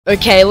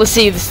Okay, let's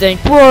see this thing.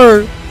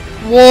 Bro,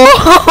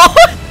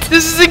 what?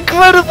 This is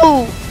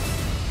incredible.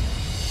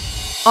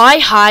 I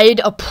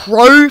hired a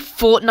pro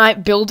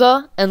Fortnite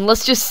builder, and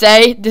let's just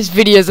say this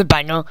video is a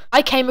banger.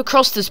 I came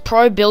across this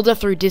pro builder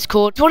through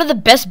Discord. He's one of the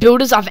best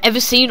builders I've ever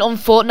seen on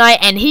Fortnite,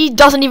 and he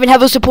doesn't even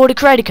have a supported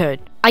creator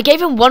code. I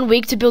gave him 1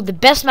 week to build the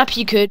best map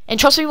he could, and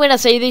trust me when I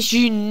say this,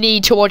 you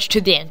need to watch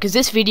to the end, because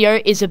this video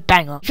is a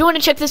banger. If you want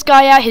to check this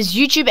guy out, his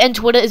YouTube and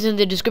Twitter is in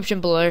the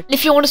description below. And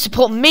if you want to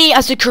support me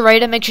as a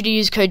creator, make sure to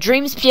use code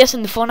DREAMSPS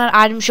in the Fortnite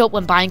item shop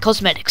when buying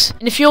cosmetics.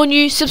 And if you're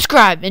new,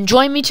 subscribe, and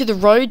join me to the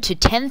road to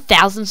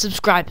 10,000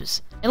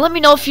 subscribers. And let me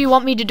know if you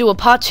want me to do a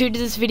part 2 to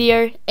this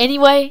video.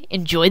 Anyway,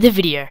 enjoy the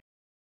video.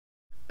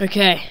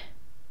 Okay.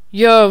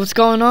 Yo, what's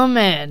going on,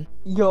 man?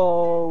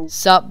 Yo.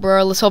 Sup,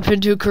 bro? Let's hop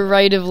into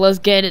creative. Let's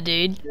get it,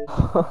 dude.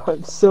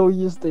 I'm so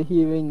used to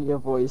hearing your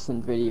voice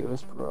in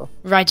videos, bro.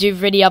 Right,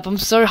 dude, ready up. I'm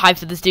so hyped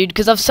for this, dude,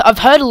 because I've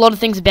heard a lot of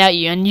things about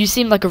you, and you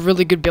seem like a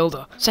really good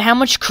builder. So how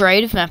much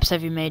creative maps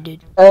have you made,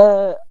 dude?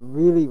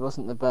 Really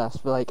wasn't the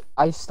best, but like,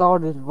 I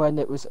started when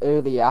it was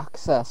early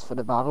access for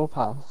the battle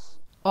pass.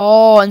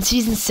 Oh, and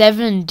season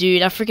 7,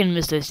 dude, I freaking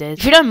miss those days.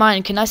 If you don't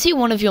mind, can I see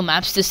one of your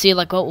maps to see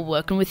like what we're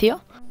working with here?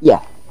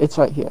 Yeah, it's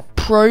right here.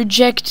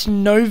 Project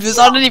Novus.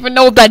 I don't even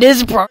know what that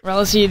is, bro. Right,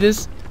 let's see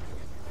this.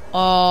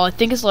 Oh, I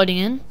think it's loading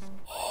in.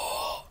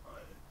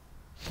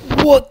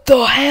 What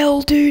the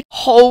hell, dude?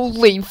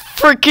 Holy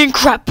freaking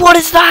crap. What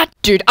is that?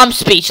 Dude, I'm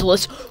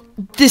speechless.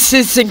 This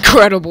is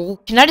incredible.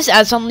 Can I just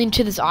add something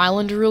to this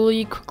island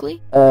really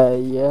quickly?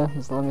 Yeah,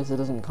 as long as it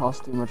doesn't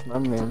cost too much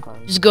memory and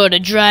time. Just gotta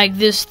drag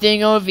this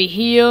thing over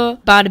here.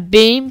 Bada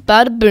beam,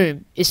 bada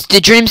boom. It's the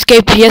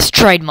Dreamscape PS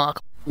trademark.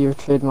 You've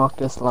trademarked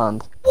this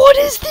land. What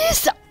is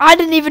this? I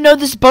didn't even know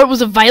this boat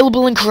was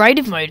available in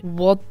creative mode.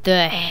 What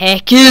the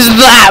heck is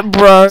that,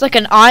 bro? It's like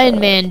an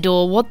Iron Man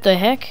door. What the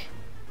heck?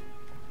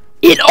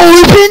 It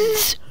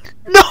opens?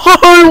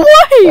 No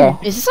way!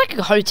 Is this like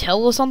a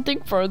hotel or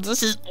something, bro?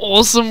 This is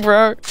awesome,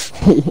 bro.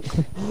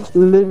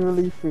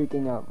 Literally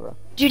freaking out, bro.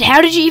 Dude,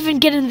 how did you even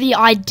get into the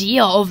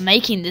idea of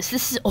making this?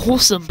 This is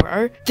awesome,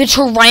 bro. The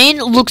terrain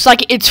looks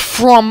like it's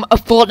from a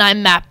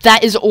Fortnite map.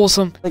 That is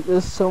awesome. Like,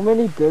 there's so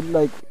many good,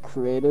 like,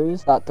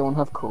 creators that don't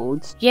have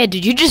codes. Yeah,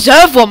 dude, you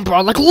deserve one,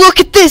 bro. Like, look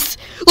at this!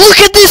 Look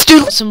at this,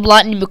 dude! Some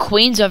Lightning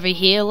McQueens over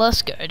here.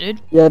 Let's go, dude.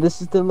 Yeah,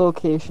 this is the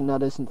location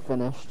that isn't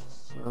finished,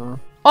 so...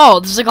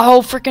 Oh, there's like a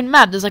whole freaking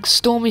map. There's like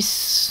stormy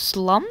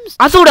slums?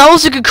 I thought I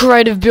was a good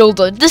creative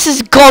builder. This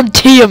is god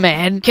tier,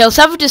 man. Okay, let's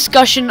have a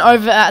discussion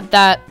over at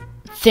that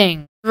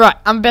thing. Right,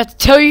 I'm about to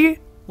tell you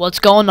what's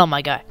going on,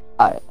 my guy.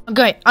 Alright.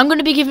 Okay, I'm going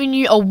to be giving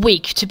you a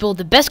week to build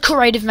the best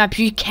creative map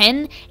you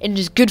can, and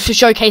it's good for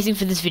showcasing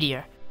for this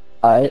video.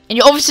 Alright. And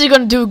you're obviously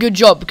going to do a good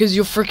job because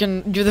you're the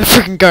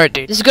freaking goat,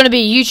 dude. This is going to be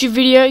a YouTube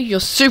video. You're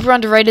super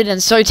underrated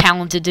and so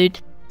talented, dude.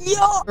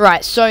 Yeah.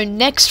 Right, so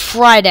next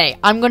Friday,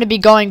 I'm going to be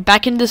going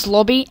back in this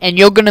lobby, and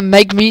you're going to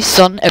make me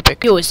something epic.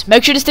 Viewers,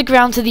 make sure to stick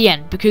around to the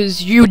end,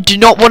 because you do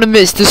not want to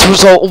miss this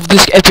result of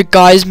this epic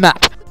guy's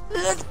map.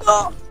 Let's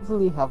go!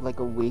 Probably have like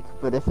a week,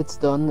 but if it's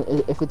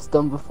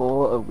done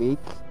before a week,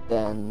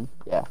 then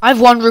yeah. I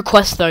have one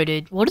request though,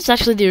 dude. What is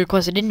actually the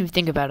request? I didn't even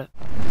think about it.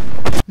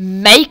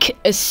 Make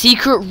a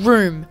secret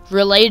room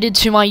related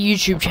to my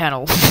YouTube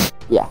channel.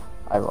 Yeah,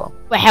 I will.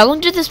 Wait, how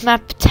long did this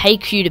map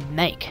take you to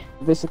make?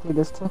 Basically,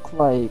 this took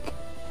like...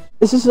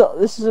 This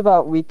is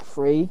about week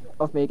 3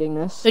 of making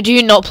this. So do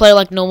you not play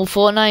like normal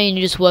Fortnite and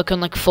you just work on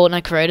like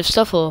Fortnite creative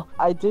stuff, or?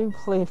 I do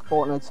play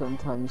Fortnite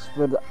sometimes,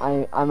 but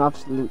I'm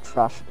absolute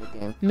trash at the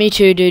game. Me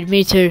too, dude,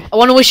 me too. I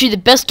want to wish you the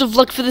best of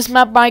luck for this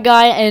map, my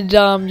guy, and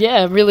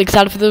yeah, I'm really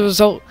excited for the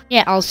result.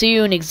 Yeah, I'll see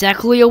you in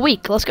exactly a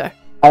week. Let's go.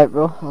 Alright,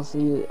 bro. I'll see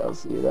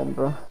you then,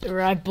 bro.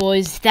 Alright,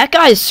 boys. That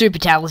guy is super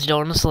talented,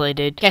 honestly,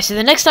 dude. Okay, so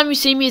the next time you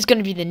see me is going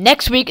to be the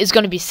next week. It's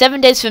going to be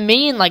 7 days for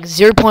me and like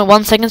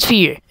 0.1 seconds for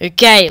you.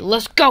 Okay,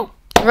 let's go.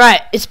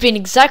 Right, it's been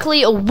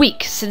exactly a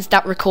week since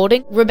that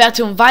recording. We're about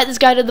to invite this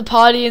guy to the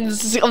party, and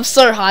I'm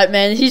so hyped,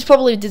 man. He's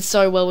probably did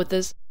so well with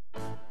this.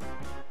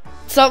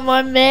 What's up,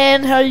 my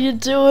man? How you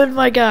doing,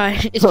 my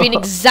guy? It's been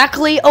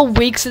exactly a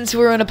week since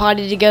we were in a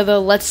party together.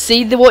 Let's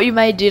see what you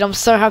made, dude. I'm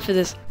so hyped for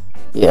this.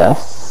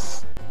 Yes.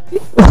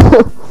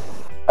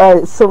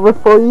 Alright, so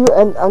before you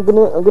and I'm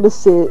gonna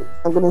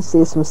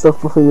say some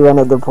stuff before you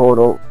enter the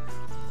portal.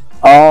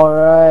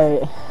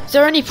 Alright. Is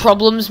there any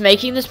problems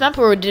making this map,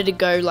 or did it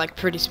go like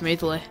pretty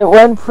smoothly? It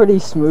went pretty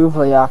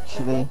smoothly,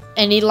 actually.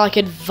 Any like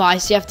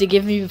advice you have to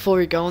give me before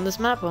we go on this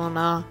map, or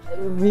nah? It's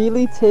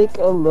really take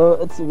a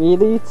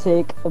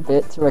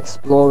bit to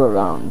explore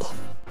around.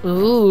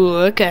 Ooh,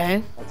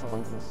 okay. That's all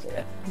I'm gonna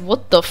say.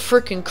 What the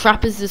freaking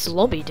crap is this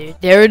lobby, dude?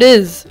 There it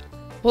is.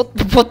 What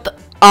the?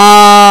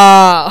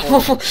 Ah!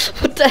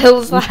 What the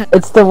hell is that?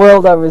 It's the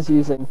world I was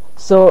using.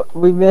 So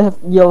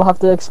you'll have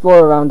to explore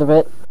around a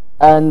bit.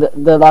 And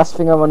the last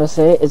thing I want to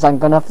say is I'm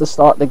gonna have to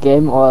start the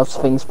game or else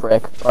things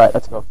break. Alright,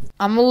 let's go.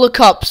 I'm gonna look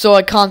up so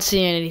I can't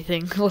see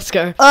anything. Let's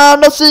go. I'm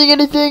not seeing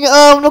anything.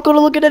 I'm not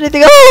gonna look at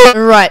anything.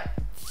 Alright.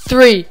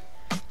 3,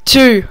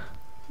 2,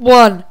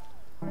 1.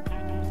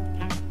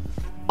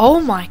 Oh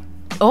my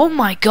Oh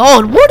my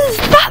god, what is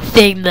that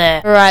thing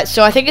there? Alright,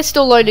 so I think it's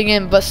still loading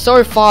in, but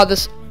so far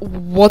this...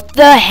 What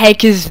the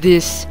heck is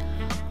this?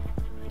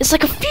 It's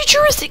like a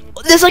futuristic...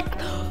 There's like...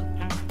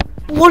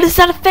 What is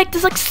that effect?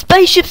 There's like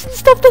spaceships and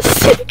stuff. That's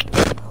sick.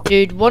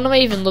 Dude, what am I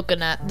even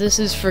looking at? This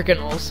is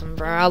freaking awesome,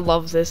 bro. I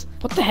love this.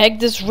 What the heck?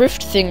 This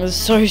rift thing is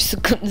so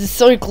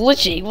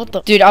glitchy. What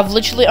the? Dude, I've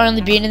literally only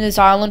been in this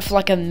island for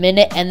like a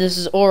minute, and this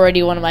is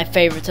already one of my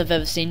favorites I've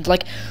ever seen.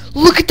 Like,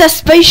 look at that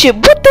spaceship.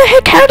 What the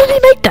heck? How did he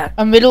make that?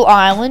 A middle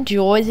island. You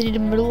always need a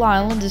middle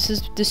island. This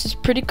is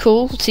pretty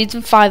cool.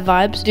 Season 5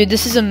 vibes. Dude,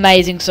 this is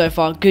amazing so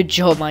far. Good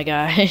job, my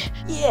guy.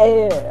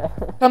 Yeah.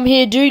 Come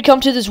here, dude.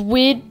 Come to this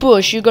weird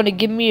bush. You're gonna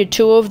give me a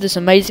tour of this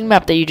amazing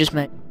map that you just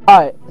made.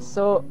 Alright,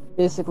 so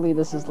basically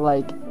this is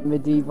like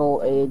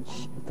medieval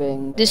age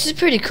thing. This is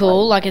pretty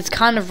cool, like it's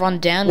kind of run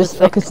down. This,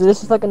 with, like, okay, so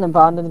this is like an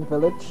abandoned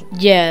village.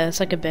 yeah, it's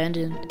like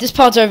abandoned. This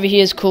part over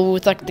here is cool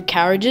with like the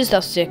carriages,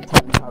 that's sick.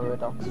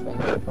 Paradox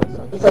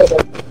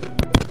thing.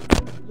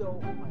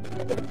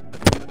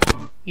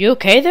 You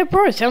okay there,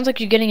 bro? It sounds like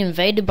you're getting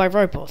invaded by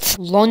robots.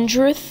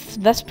 Laundress,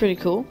 that's pretty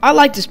cool. I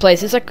like this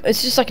place. It's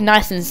just like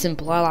nice and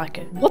simple. I like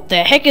it. What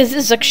the heck is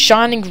this? Like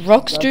shining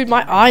rocks, dude.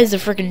 My eyes are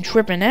freaking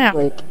tripping out.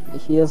 Like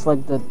here's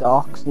like the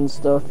docks and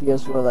stuff.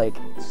 Here's where like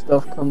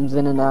stuff comes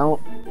in and out.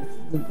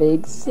 It's the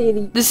big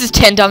city. This is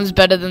 10 times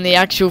better than the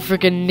actual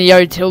freaking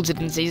Neo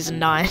Tilted in season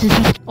 9.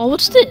 Oh,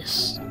 what's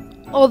this?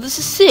 Oh, this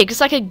is sick. It's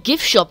like a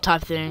gift shop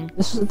type thing.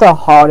 This is the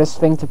hardest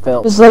thing to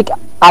build. It's like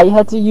I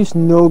had to use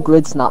no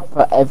grid snap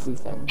for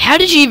everything. How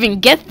did you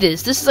even get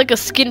this? This is like a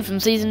skin from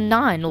season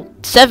 9 or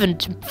 7,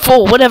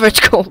 4, whatever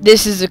it's called.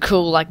 This is a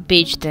cool like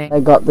beach thing.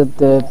 I got the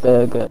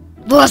burger.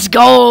 Let's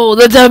go!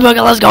 The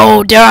burger, let's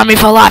go! Dare Army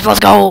for life, let's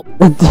go!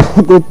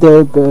 the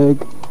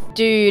burger.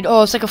 Dude,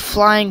 oh, it's like a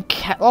flying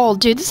cat. Oh,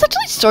 dude, this is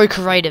actually so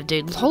creative,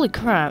 dude. Holy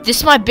crap.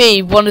 This might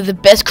be one of the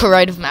best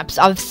creative maps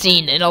I've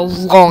seen in a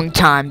long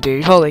time,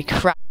 dude. Holy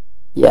crap.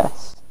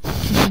 Yes.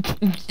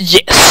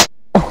 Yes.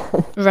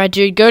 Right,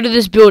 dude, go to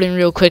this building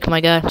real quick, my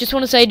guy. Just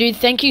want to say, dude,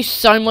 thank you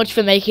so much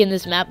for making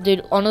this map,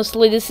 dude.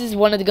 Honestly, this is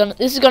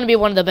gonna be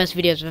one of the best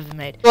videos I've ever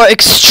made. You're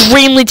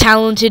extremely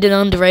talented and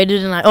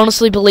underrated, and I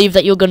honestly believe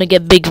that you're gonna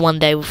get big one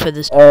day for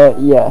this.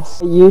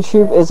 Yes.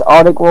 YouTube is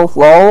Arctic Wolf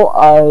LOL.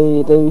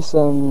 I do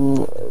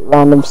some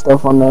random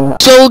stuff on there.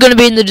 It's all gonna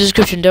be in the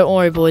description, don't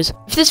worry, boys.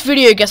 If this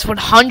video gets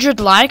 100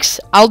 likes,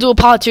 I'll do a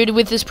part 2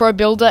 with this pro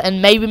builder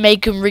and maybe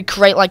make him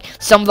recreate like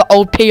some of the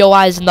old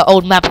POIs in the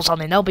old map or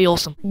something. That'll be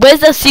awesome. Where's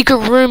that secret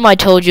room I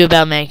told you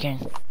about making?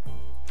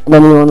 And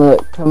then you wanna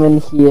come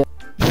in here.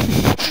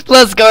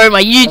 Let's go,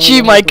 my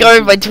YouTube, my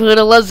Go, my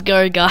Twitter, let's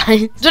go,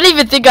 guys. Don't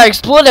even think I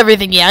explored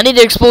everything yet. I need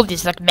to explore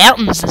these like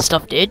mountains and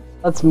stuff, dude.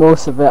 That's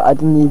most of it. I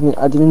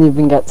didn't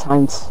even get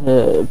time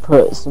to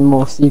put some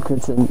more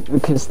secrets in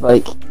because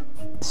like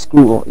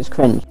school is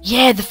cringe.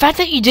 Yeah, the fact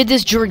that you did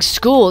this during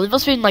school, it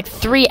must have been like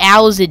 3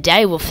 hours a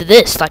day. Well, for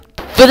this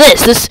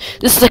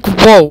is like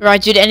whoa.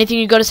 Right, dude, anything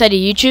you gotta say to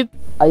YouTube?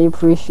 I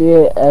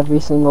appreciate every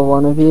single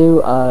one of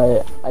you.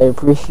 I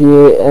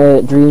appreciate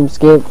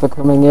Dreamscape for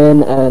coming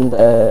in and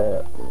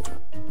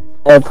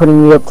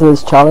putting me up to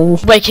this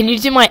challenge. Wait, can you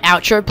do my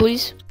outro,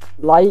 please?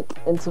 Like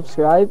and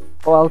subscribe,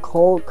 or I'll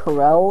call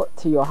Corel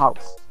to your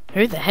house.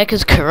 Who the heck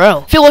is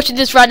Corel? If you're watching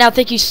this right now,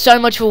 thank you so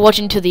much for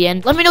watching to the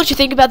end. Let me know what you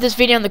think about this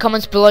video in the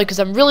comments below, because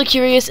I'm really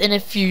curious, and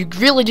if you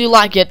really do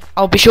like it,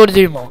 I'll be sure to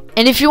do more.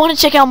 And if you want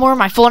to check out more of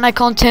my Fortnite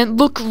content,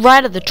 look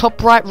right at the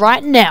top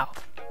right now.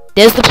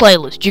 There's the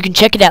playlist. You can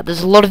check it out.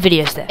 There's a lot of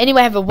videos there.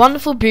 Anyway, have a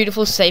wonderful,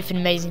 beautiful, safe, and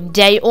amazing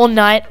day or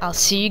night. I'll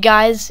see you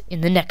guys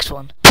in the next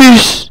one.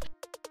 Peace!